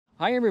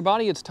Hi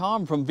everybody, it's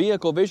Tom from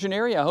Vehicle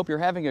Visionary. I hope you're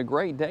having a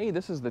great day.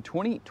 This is the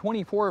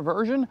 2024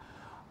 version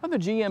of the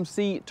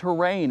GMC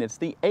Terrain. It's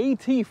the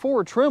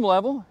AT4 trim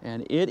level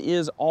and it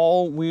is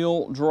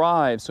all-wheel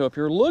drive. So if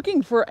you're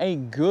looking for a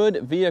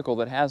good vehicle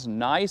that has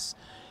nice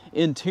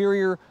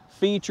interior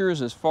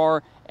features as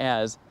far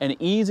as an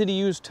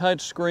easy-to-use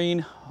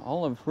touchscreen,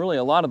 really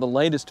a lot of the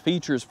latest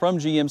features from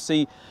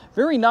GMC,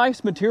 very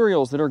nice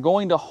materials that are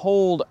going to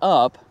hold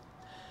up,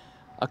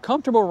 a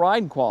comfortable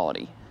ride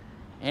quality,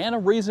 and a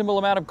reasonable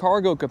amount of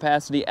cargo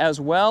capacity, as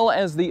well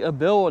as the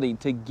ability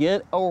to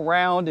get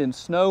around in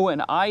snow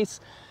and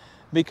ice,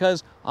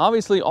 because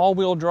obviously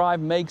all-wheel drive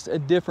makes a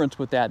difference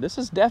with that. This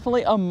is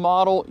definitely a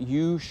model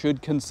you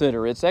should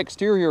consider. Its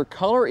exterior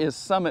color is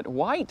Summit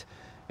White.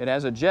 It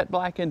has a jet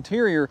black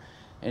interior,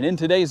 and in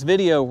today's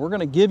video, we're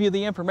gonna give you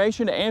the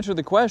information to answer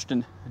the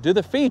question, do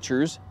the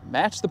features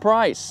match the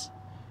price?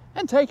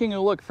 And taking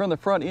a look from the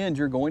front end,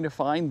 you're going to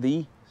find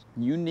the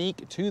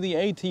unique to the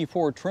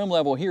AT4 trim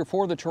level here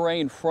for the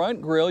Terrain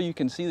front grille. You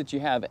can see that you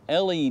have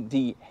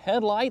LED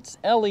headlights,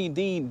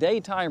 LED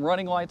daytime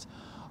running lights.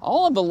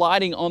 All of the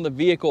lighting on the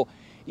vehicle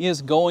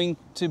is going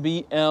to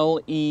be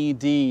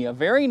LED. A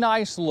very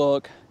nice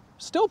look,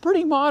 still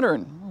pretty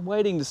modern. We're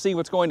waiting to see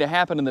what's going to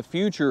happen in the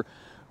future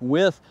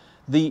with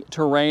the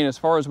Terrain as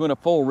far as when a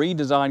full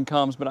redesign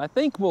comes, but I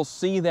think we'll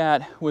see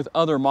that with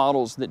other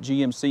models that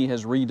GMC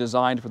has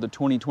redesigned for the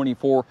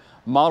 2024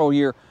 model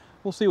year.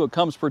 We'll see what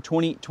comes for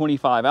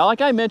 2025.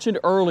 Like I mentioned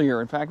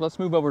earlier, in fact, let's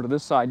move over to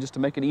this side just to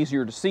make it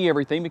easier to see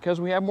everything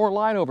because we have more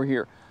light over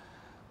here.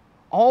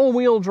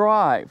 All-wheel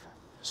drive.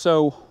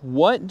 So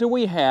what do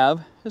we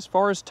have as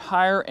far as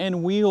tire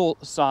and wheel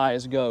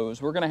size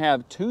goes? We're gonna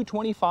have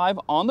 225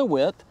 on the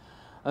width,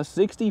 a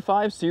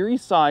 65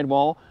 series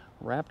sidewall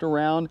wrapped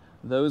around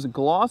those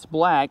gloss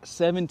black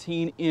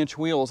 17-inch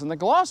wheels. And the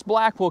gloss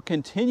black will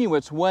continue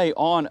its way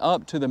on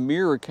up to the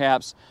mirror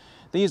caps.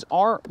 These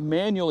are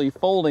manually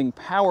folding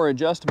power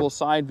adjustable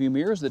side view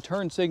mirrors. The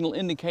turn signal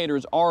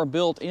indicators are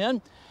built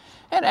in.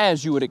 And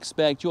as you would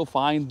expect, you'll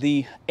find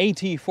the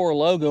AT4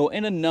 logo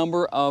in a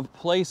number of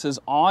places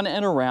on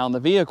and around the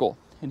vehicle.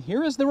 And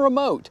here is the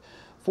remote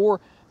for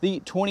the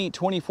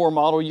 2024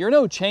 model year.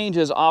 No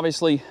changes,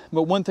 obviously,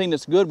 but one thing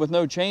that's good with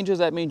no changes,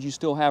 that means you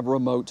still have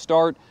remote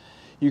start.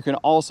 You can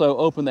also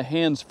open the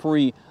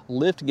hands-free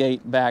lift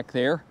gate back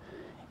there.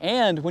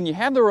 And when you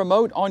have the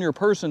remote on your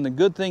person, the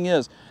good thing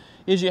is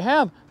you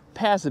have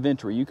passive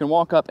entry. You can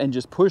walk up and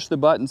just push the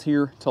buttons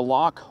here to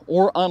lock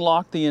or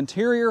unlock the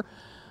interior,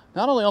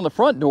 not only on the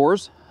front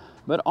doors,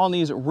 but on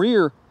these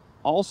rear,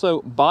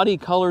 also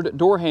body-colored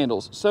door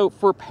handles. So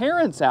for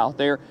parents out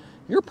there,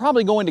 you're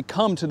probably going to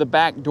come to the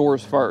back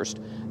doors first.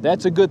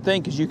 That's a good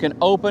thing because you can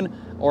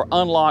open or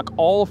unlock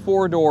all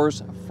 4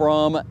 doors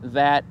from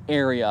that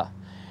area.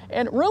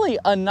 And really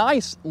a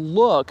nice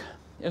look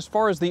as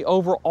far as the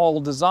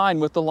overall design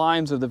with the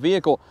lines of the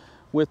vehicle,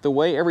 with the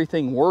way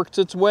everything works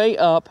its way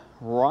up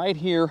right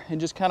here and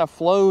just kind of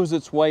flows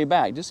its way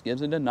back. Just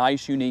gives it a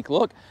nice, unique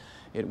look.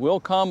 It will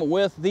come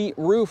with the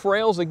roof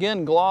rails,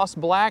 again, gloss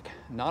black,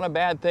 not a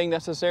bad thing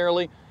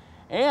necessarily.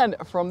 And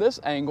from this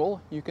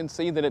angle, you can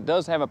see that it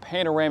does have a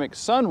panoramic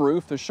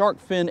sunroof, the shark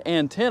fin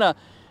antenna,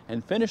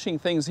 and finishing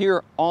things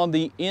here on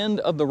the end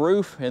of the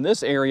roof in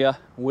this area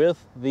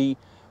with the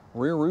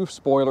rear roof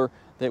spoiler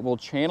that will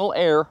channel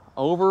air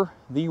over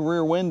the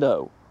rear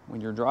window. When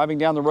you're driving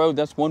down the road,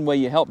 that's one way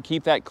you help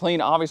keep that clean.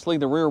 Obviously,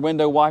 the rear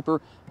window wiper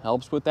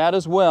helps with that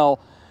as well.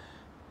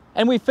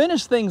 And we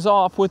finish things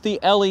off with the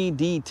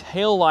LED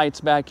tail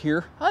lights back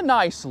here. A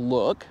nice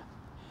look,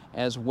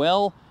 as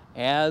well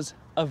as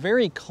a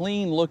very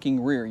clean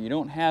looking rear. You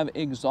don't have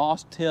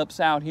exhaust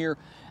tips out here.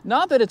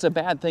 Not that it's a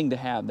bad thing to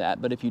have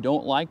that, but if you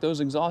don't like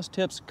those exhaust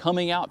tips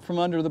coming out from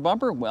under the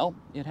bumper, well,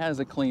 it has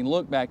a clean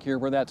look back here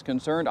where that's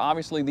concerned.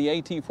 Obviously, the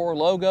AT4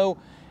 logo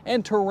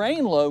and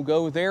Terrain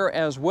logo there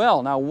as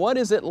well. Now, what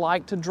is it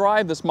like to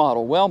drive this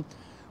model? Well,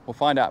 we'll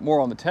find out more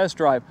on the test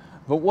drive,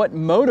 but what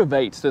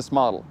motivates this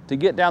model to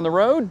get down the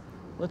road?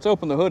 Let's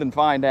open the hood and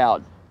find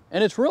out.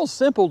 And it's real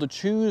simple to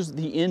choose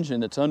the engine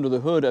that's under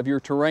the hood of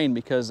your Terrain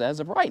because as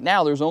of right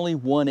now, there's only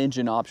one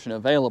engine option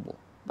available.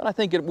 But I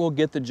think it will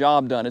get the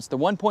job done. It's the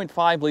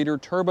 1.5 liter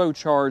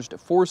turbocharged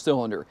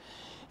 4-cylinder.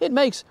 It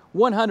makes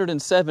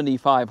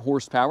 175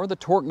 horsepower. The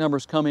torque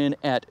numbers come in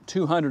at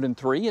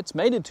 203. It's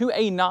mated to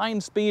a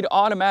 9-speed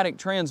automatic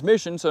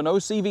transmission, so no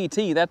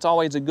CVT. That's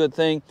always a good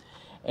thing.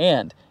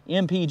 And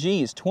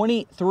MPGs,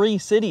 23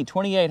 city,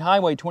 28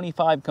 highway,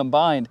 25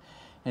 combined,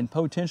 and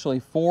potentially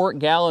 4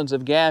 gallons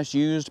of gas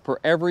used per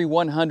every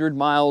 100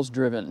 miles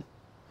driven.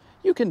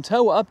 You can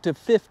tow up to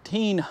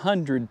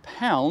 1,500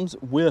 pounds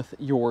with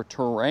your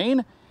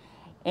Terrain.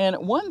 And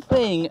one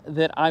thing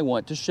that I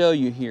want to show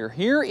you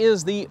here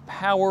is the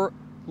power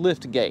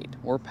lift gate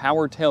or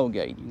power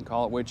tailgate. You can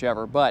call it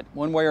whichever, but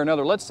one way or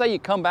another, let's say you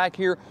come back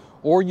here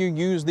or you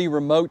use the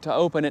remote to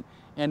open it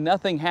and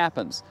nothing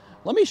happens.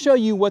 Let me show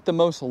you what the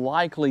most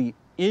likely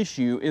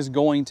issue is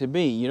going to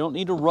be. You don't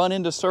need to run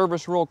into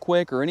service real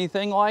quick or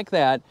anything like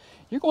that.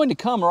 You're going to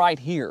come right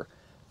here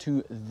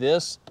to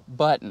this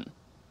button.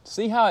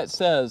 See how it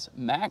says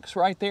max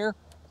right there?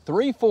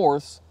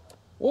 3/4,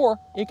 or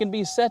it can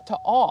be set to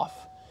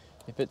off.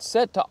 If it's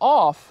set to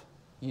off,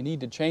 you need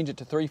to change it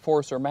to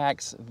 3/4 or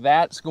max.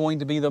 That's going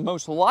to be the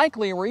most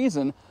likely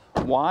reason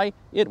why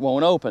it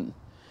won't open.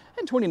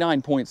 And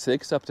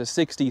 29.6 up to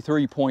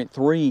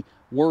 63.3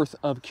 worth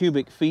of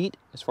cubic feet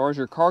as far as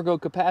your cargo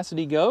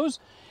capacity goes.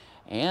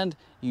 And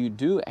you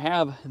do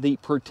have the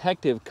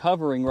protective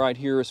covering right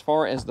here as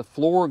far as the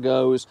floor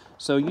goes.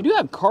 So you do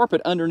have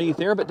carpet underneath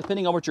there, but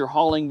depending on what you're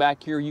hauling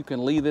back here, you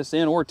can leave this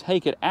in or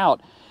take it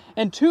out.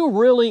 And two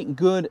really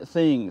good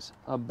things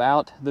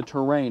about the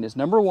Terrain is,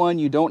 number one,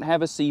 you don't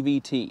have a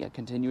CVT, a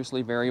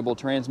continuously variable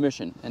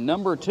transmission. And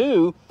number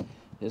two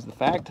is the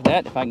fact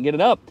that, if I can get it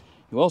up,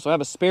 you also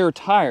have a spare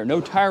tire, no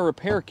tire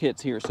repair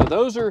kits here. So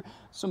those are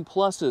some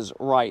pluses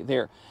right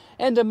there.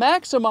 And to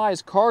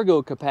maximize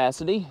cargo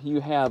capacity, you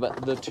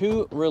have the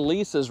two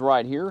releases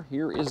right here.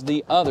 Here is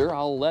the other.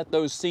 I'll let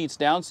those seats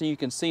down so you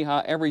can see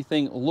how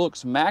everything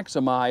looks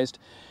maximized.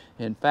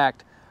 In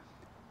fact,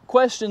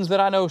 questions that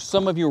I know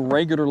some of you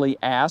regularly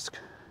ask,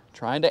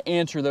 trying to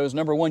answer those.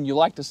 Number one, you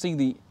like to see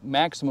the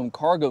maximum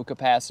cargo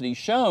capacity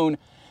shown,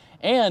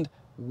 and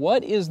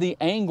what is the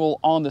angle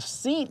on the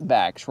seat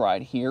backs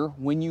right here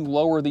when you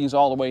lower these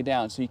all the way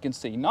down? So you can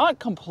see, not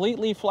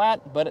completely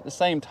flat, but at the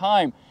same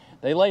time,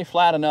 they lay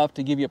flat enough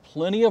to give you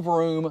plenty of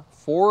room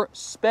for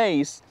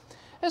space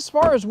as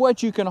far as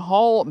what you can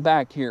haul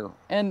back here.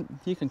 And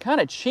you can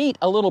kind of cheat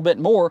a little bit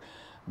more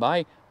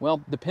by,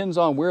 well, depends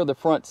on where the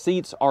front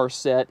seats are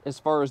set as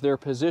far as their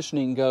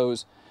positioning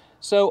goes.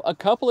 So a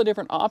couple of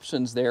different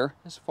options there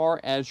as far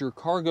as your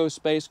cargo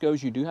space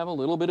goes. You do have a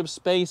little bit of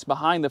space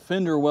behind the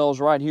fender wells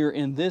right here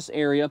in this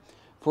area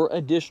for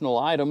additional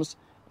items,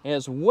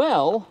 as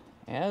well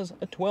as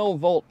a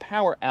 12-volt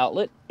power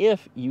outlet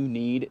if you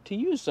need to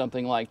use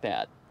something like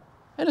that.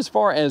 And as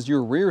far as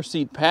your rear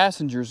seat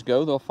passengers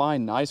go, they'll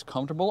find nice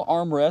comfortable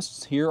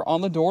armrests here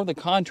on the door. The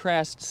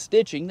contrast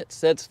stitching that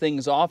sets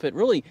things off, it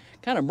really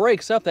kind of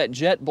breaks up that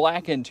jet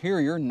black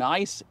interior.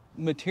 Nice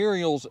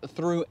materials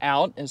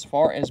throughout as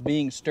far as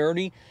being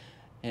sturdy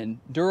and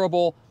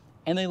durable,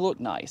 and they look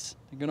nice.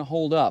 They're going to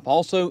hold up.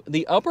 Also,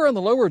 the upper and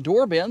the lower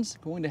door bins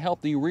going to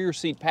help the rear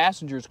seat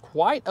passengers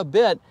quite a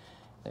bit.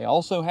 They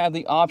also have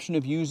the option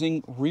of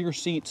using rear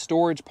seat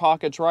storage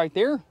pockets right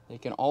there. They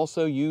can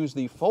also use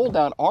the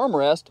fold-out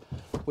armrest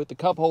with the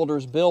cup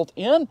holders built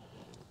in.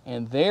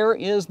 And there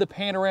is the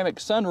panoramic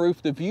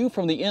sunroof. The view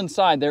from the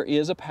inside, there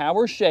is a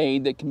power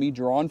shade that can be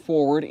drawn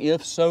forward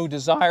if so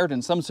desired.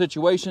 In some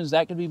situations,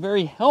 that can be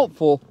very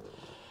helpful.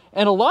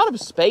 And a lot of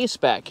space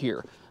back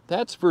here,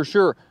 that's for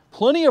sure.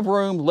 Plenty of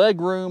room, leg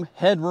room,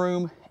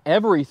 headroom,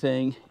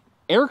 everything.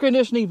 Air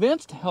conditioning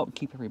vents to help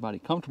keep everybody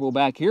comfortable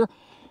back here,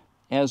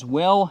 as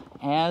well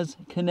as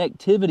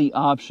connectivity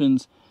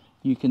options.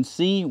 You can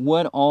see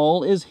what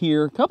all is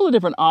here. A couple of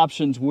different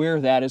options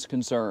where that is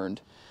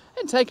concerned.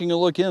 And taking a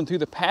look in through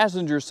the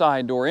passenger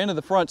side door into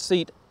the front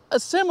seat, a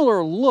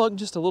similar look,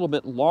 just a little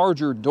bit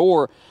larger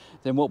door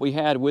than what we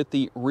had with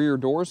the rear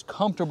doors.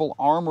 Comfortable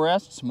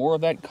armrests, more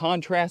of that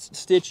contrast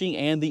stitching,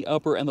 and the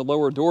upper and the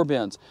lower door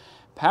bins.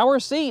 Power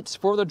seats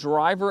for the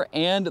driver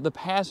and the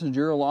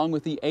passenger, along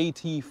with the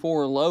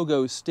AT4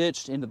 logo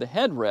stitched into the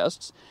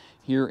headrests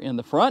here in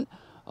the front.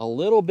 A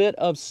little bit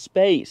of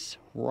space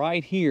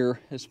right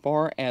here as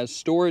far as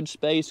storage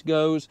space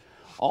goes.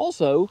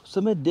 Also,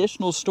 some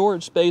additional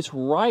storage space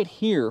right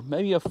here.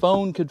 Maybe a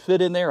phone could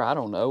fit in there. I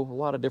don't know. A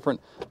lot of different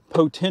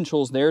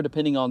potentials there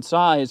depending on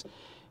size.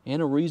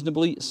 And a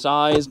reasonably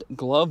sized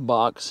glove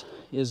box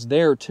is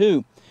there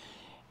too.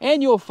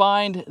 And you'll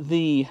find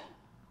the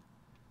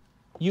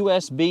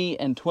USB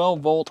and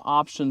 12-volt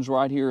options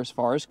right here as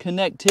far as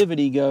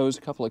connectivity goes.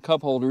 A couple of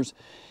cup holders.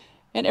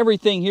 And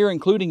everything here,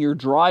 including your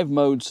drive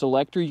mode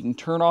selector. You can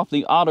turn off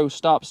the auto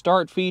stop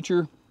start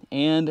feature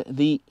and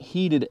the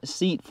heated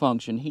seat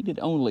function. Heated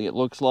only, it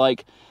looks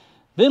like.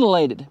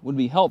 Ventilated would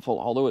be helpful,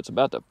 although it's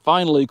about to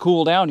finally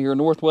cool down here in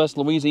Northwest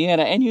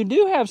Louisiana. And you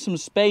do have some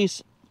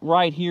space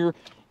right here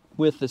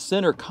with the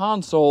center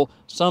console,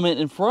 some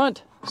in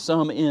front,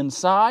 some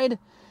inside.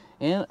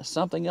 And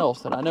something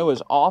else that I know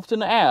is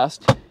often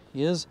asked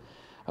is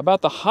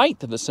about the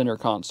height of the center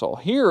console.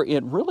 Here,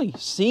 it really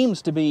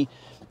seems to be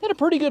in a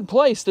pretty good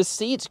place. The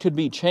seats could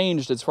be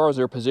changed as far as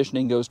their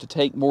positioning goes to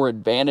take more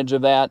advantage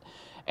of that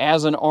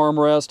as an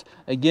armrest.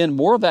 Again,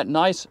 more of that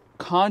nice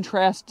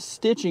contrast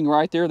stitching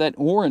right there, that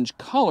orange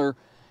color.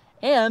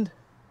 And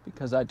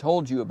because I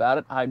told you about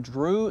it, I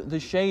drew the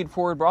shade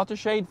forward, brought the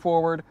shade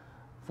forward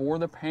for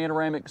the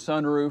panoramic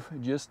sunroof,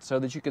 just so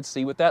that you could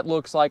see what that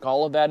looks like.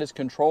 All of that is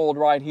controlled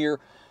right here.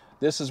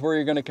 This is where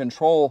you're going to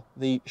control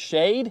the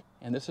shade,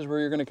 and this is where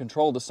you're going to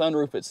control the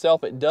sunroof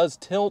itself. It does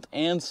tilt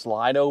and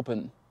slide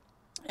open.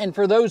 And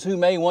for those who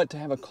may want to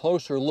have a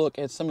closer look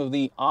at some of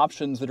the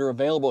options that are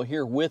available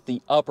here with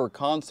the upper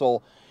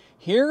console,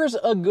 here's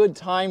a good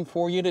time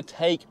for you to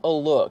take a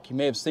look. You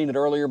may have seen it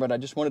earlier, but I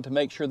just wanted to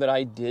make sure that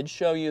I did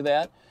show you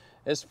that.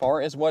 As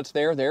far as what's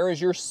there, there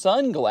is your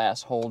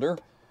sunglass holder.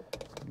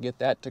 Get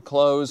that to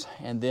close,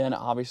 and then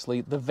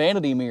obviously the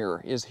vanity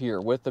mirror is here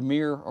with the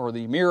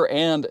mirror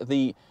and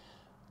the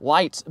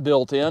lights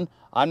built in.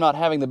 I'm not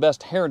having the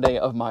best hair day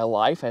of my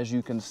life, as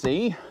you can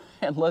see.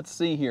 And let's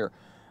see here.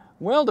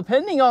 Well,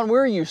 depending on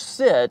where you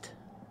sit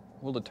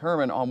will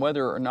determine on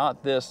whether or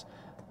not this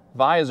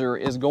visor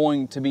is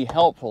going to be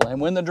helpful. And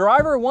when the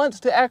driver wants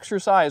to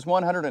exercise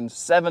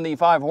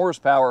 175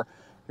 horsepower,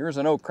 here's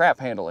an old crap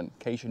handle in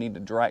case you need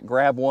to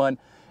grab one.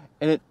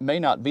 And it may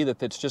not be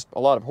that it's just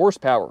a lot of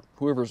horsepower.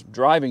 Whoever's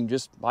driving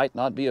just might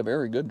not be a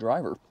very good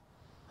driver.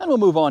 And we'll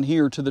move on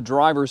here to the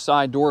driver's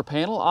side door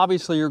panel.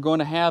 Obviously, you're going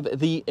to have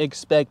the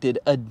expected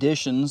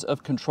additions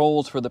of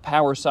controls for the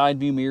power side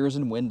view mirrors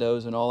and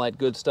windows and all that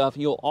good stuff.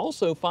 You'll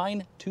also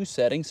find 2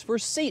 settings for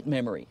seat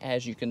memory,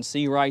 as you can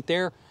see right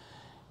there.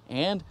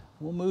 And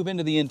we'll move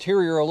into the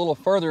interior a little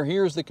further.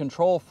 Here's the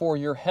control for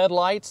your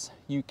headlights.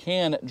 You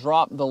can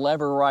drop the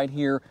lever right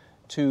here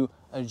to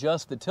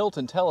adjust the tilt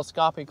and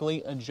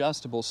telescopically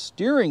adjustable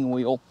steering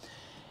wheel.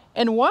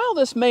 And while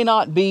this may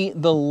not be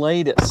the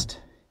latest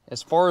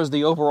as far as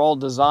the overall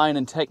design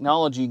and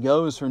technology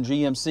goes from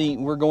GMC,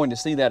 we're going to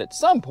see that at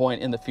some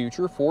point in the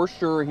future for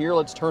sure. Here,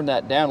 let's turn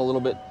that down a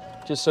little bit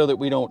just so that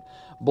we don't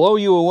blow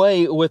you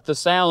away with the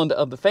sound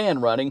of the fan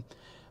running.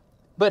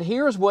 But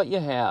here's what you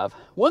have.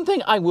 One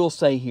thing I will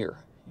say here,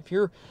 if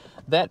you're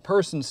that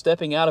person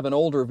stepping out of an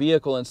older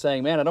vehicle and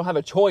saying, man, I don't have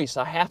a choice,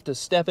 I have to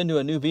step into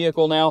a new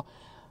vehicle now,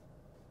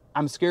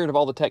 I'm scared of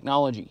all the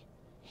technology.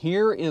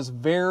 Here is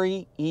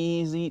very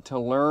easy to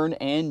learn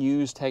and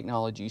use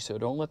technology, so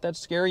don't let that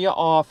scare you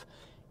off.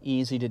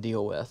 Easy to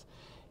deal with.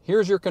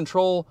 Here's your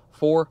control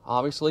for,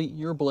 obviously,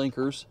 your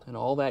blinkers, and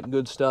all that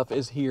good stuff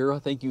is here. I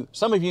think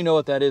some of you know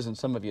what that is and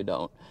some of you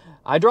don't.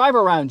 I drive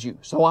around you,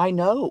 so I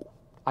know.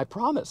 I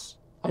promise.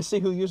 I see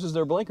who uses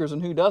their blinkers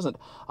and who doesn't.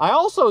 I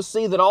also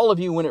see that all of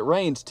you, when it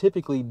rains,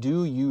 typically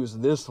do use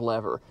this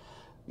lever.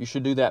 You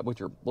should do that with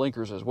your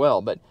blinkers as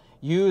well, but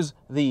use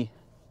the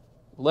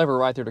lever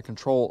right there to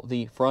control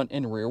the front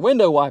and rear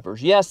window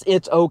wipers. Yes,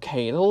 it's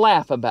okay to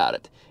laugh about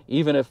it.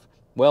 Even if,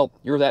 well,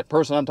 you're that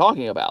person I'm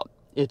talking about.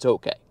 It's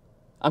okay.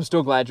 I'm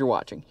still glad you're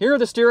watching. Here are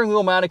the steering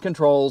wheel mounted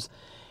controls,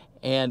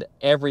 and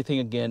everything,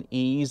 again,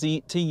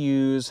 easy to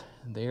use.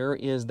 There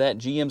is that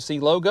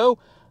GMC logo.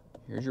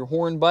 Here's your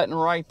horn button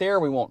right there.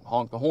 We won't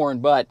honk the horn,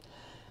 but,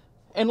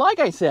 and like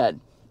I said,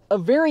 a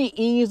very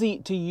easy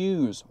to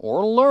use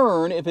or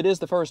learn if it is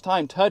the first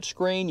time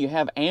touchscreen. You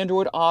have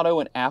Android Auto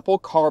and Apple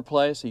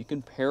CarPlay, so you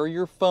can pair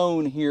your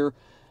phone here.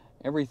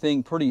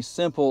 Everything pretty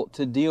simple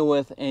to deal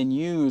with and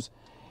use.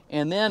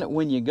 And then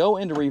when you go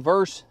into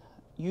reverse,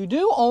 you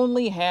do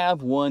only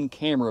have one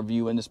camera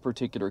view in this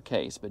particular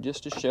case, but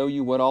just to show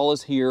you what all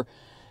is here.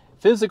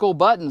 Physical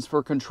buttons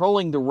for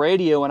controlling the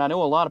radio, and I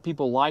know a lot of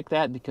people like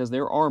that because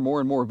there are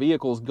more and more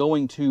vehicles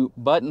going to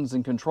buttons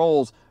and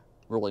controls.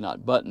 Really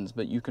not buttons,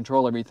 but you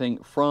control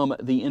everything from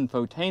the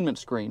infotainment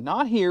screen.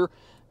 Not here.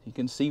 You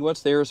can see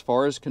what's there as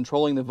far as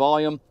controlling the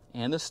volume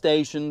and the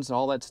stations.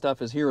 All that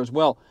stuff is here as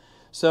well.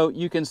 So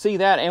you can see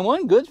that. And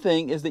one good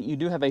thing is that you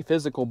do have a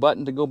physical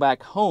button to go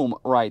back home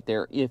right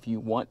there if you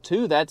want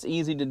to. That's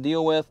easy to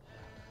deal with.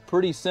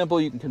 Pretty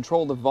simple. You can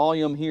control the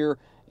volume here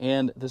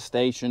and the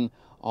station,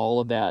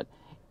 all of that.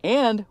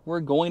 And we're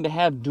going to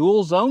have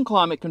dual zone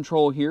climate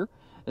control here.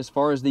 As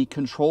far as the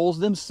controls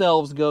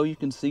themselves go, you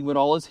can see what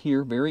all is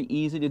here. Very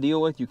easy to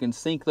deal with. You can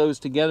sync those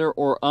together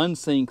or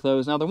unsync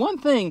those. Now, the one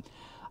thing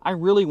I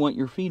really want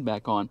your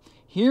feedback on,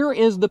 here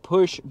is the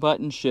push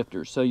button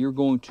shifter. So you're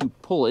going to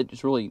pull it.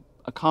 It's really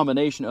a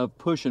combination of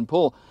push and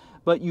pull.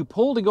 But you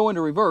pull to go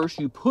into reverse,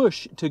 you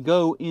push to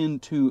go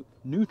into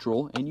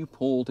neutral, and you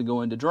pull to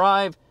go into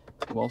drive.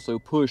 You also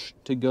push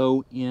to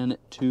go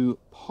into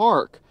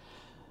park.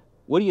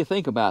 What do you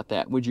think about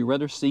that? Would you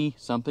rather see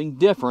something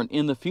different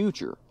in the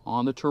future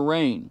on the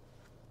Terrain?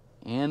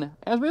 And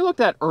as we looked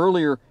at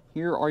earlier,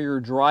 here are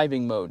your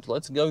driving modes.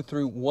 Let's go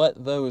through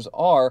what those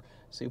are.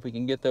 See if we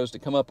can get those to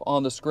come up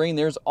on the screen.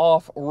 There's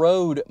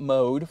off-road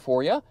mode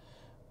for you.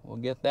 We'll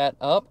get that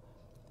up.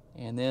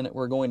 And then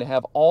we're going to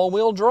have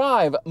all-wheel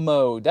drive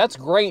mode. That's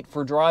great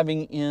for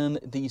driving in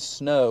the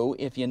snow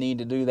if you need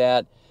to do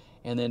that.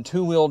 And then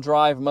two-wheel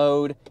drive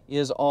mode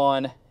is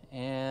on.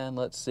 And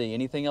let's see,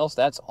 anything else?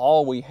 That's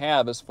all we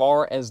have as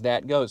far as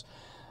that goes.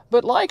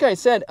 But like I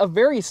said, a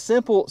very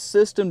simple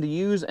system to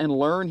use and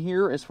learn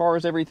here as far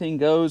as everything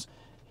goes.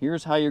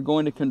 Here's how you're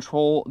going to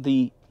control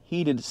the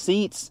heated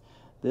seats.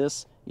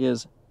 This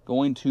is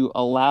going to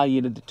allow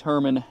you to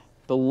determine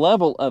the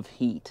level of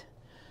heat.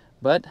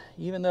 But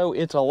even though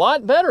it's a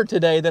lot better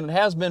today than it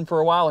has been for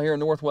a while here in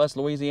Northwest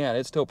Louisiana,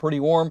 it's still pretty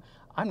warm,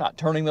 I'm not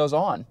turning those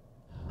on.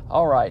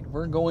 All right,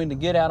 we're going to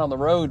get out on the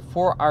road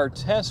for our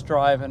test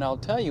drive, and I'll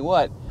tell you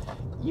what,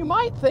 you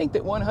might think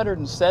that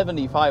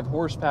 175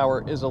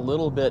 horsepower is a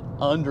little bit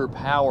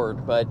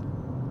underpowered, but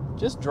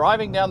just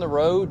driving down the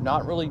road,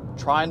 not really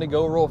trying to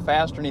go real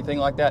fast or anything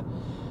like that,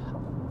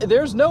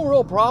 there's no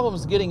real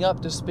problems getting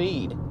up to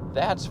speed.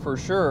 That's for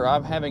sure.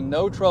 I'm having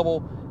no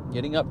trouble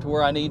getting up to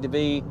where I need to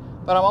be,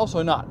 but I'm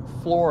also not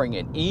flooring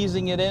it.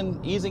 Easing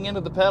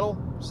into the pedal,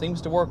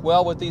 seems to work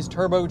well with these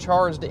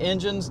turbocharged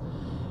engines.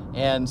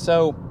 And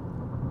so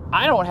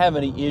I don't have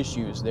any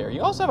issues there.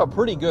 You also have a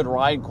pretty good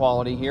ride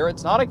quality here.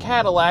 It's not a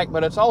Cadillac,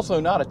 but it's also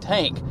not a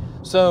tank.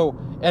 So,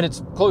 and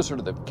it's closer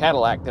to the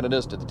Cadillac than it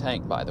is to the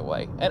tank, by the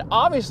way. And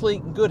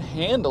obviously good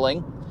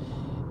handling.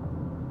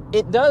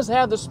 It does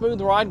have the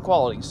smooth ride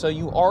quality, so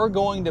you are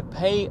going to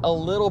pay a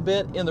little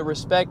bit in the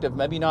respect of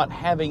maybe not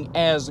having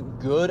as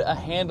good a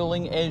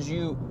handling as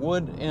you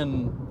would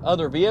in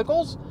other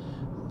vehicles,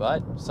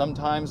 but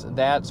sometimes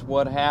that's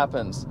what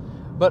happens.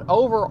 But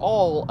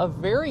overall, a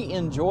very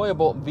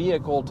enjoyable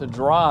vehicle to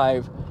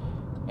drive,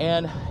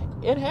 and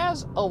it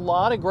has a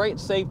lot of great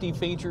safety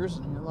features.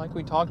 Like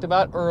we talked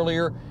about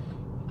earlier,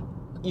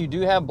 you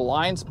do have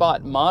blind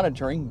spot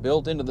monitoring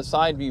built into the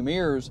side view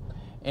mirrors.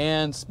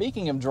 And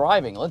speaking of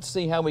driving, let's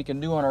see how we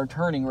can do on our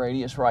turning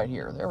radius right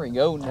here. There we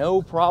go,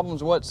 no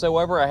problems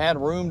whatsoever. I had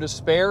room to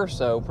spare,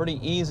 so pretty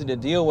easy to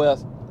deal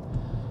with.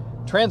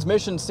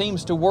 Transmission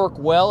seems to work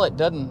well. It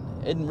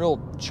isn't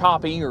real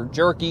choppy or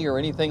jerky or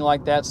anything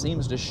like that.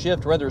 Seems to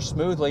shift rather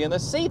smoothly, and the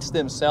seats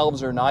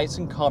themselves are nice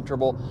and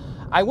comfortable.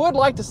 I would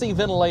like to see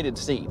ventilated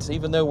seats,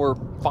 even though we're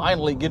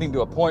finally getting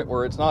to a point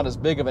where it's not as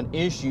big of an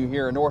issue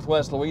here in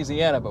Northwest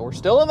Louisiana, but we're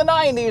still in the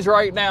 90s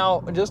right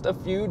now. Just a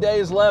few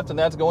days left, and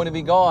that's going to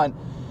be gone,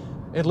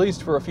 at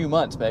least for a few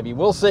months maybe.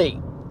 We'll see.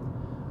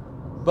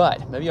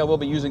 But maybe I will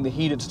be using the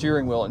heated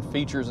steering wheel and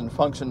features and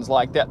functions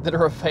like that that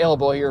are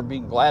available here.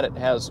 Being glad it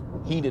has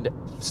heated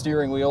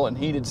steering wheel and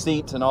heated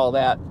seats and all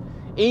that.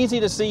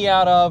 Easy to see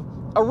out of.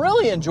 A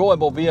really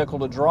enjoyable vehicle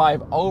to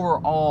drive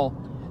overall,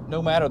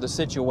 no matter the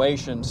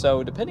situation.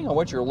 So depending on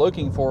what you're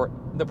looking for,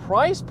 the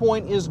price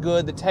point is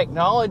good, the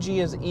technology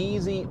is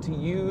easy to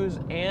use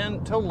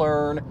and to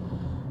learn.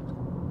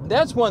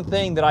 That's one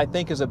thing that I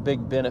think is a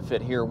big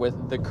benefit here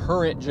with the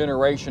current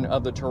generation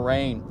of the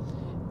Terrain.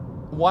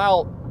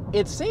 While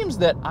it seems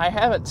that I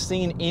haven't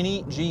seen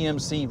any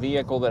GMC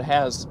vehicle that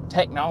has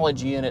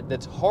technology in it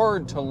that's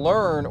hard to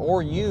learn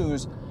or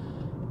use,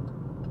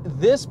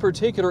 this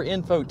particular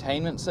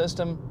infotainment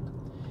system,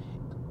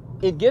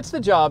 it gets the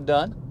job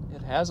done.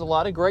 Has a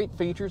lot of great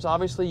features.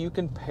 Obviously, you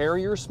can pair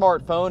your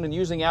smartphone, and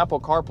using Apple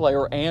CarPlay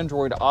or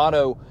Android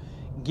Auto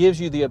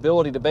gives you the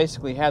ability to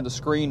basically have the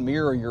screen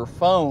mirror your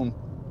phone.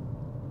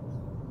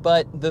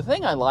 But the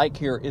thing I like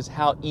here is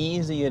how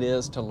easy it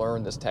is to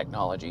learn this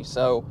technology.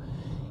 So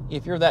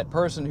if you're that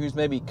person who's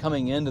maybe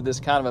coming into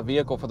this kind of a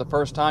vehicle for the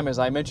first time, as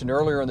I mentioned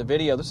earlier in the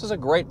video, this is a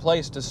great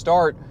place to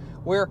start,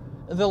 where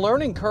the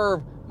learning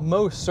curve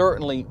most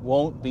certainly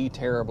won't be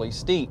terribly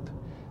steep.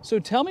 So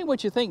tell me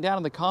what you think down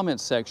in the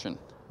comments section.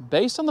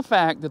 Based on the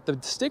fact that the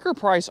sticker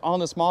price on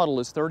this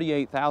model is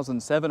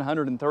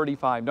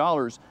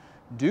 $38,735,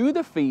 do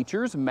the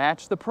features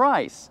match the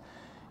price?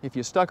 If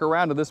you stuck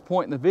around to this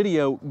point in the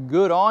video,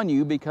 good on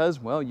you, because,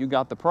 well, you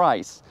got the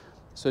price.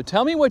 So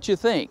tell me what you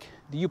think.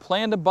 Do you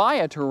plan to buy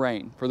a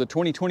Terrain for the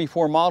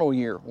 2024 model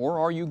year, or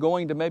are you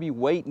going to maybe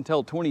wait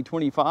until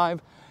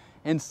 2025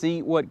 and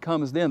see what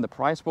comes then? The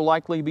price will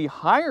likely be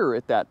higher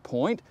at that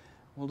point.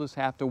 We'll just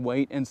have to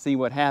wait and see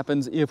what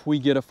happens if we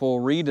get a full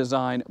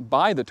redesign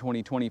by the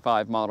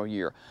 2025 model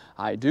year.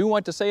 I do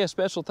want to say a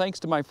special thanks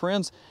to my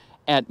friends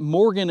at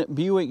Morgan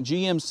Buick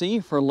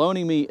GMC for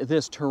loaning me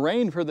this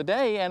Terrain for the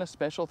day, and a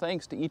special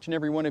thanks to each and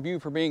every one of you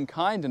for being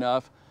kind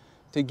enough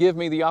to give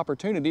me the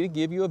opportunity to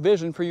give you a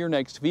vision for your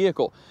next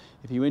vehicle.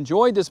 If you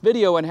enjoyed this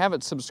video and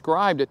haven't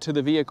subscribed to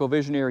the Vehicle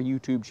Visionary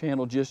YouTube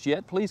channel just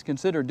yet, please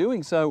consider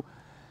doing so.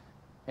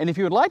 And if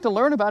you would like to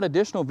learn about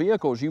additional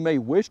vehicles you may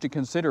wish to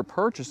consider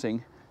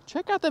purchasing,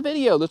 check out the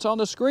video that's on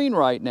the screen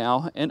right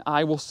now, and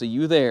I will see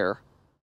you there.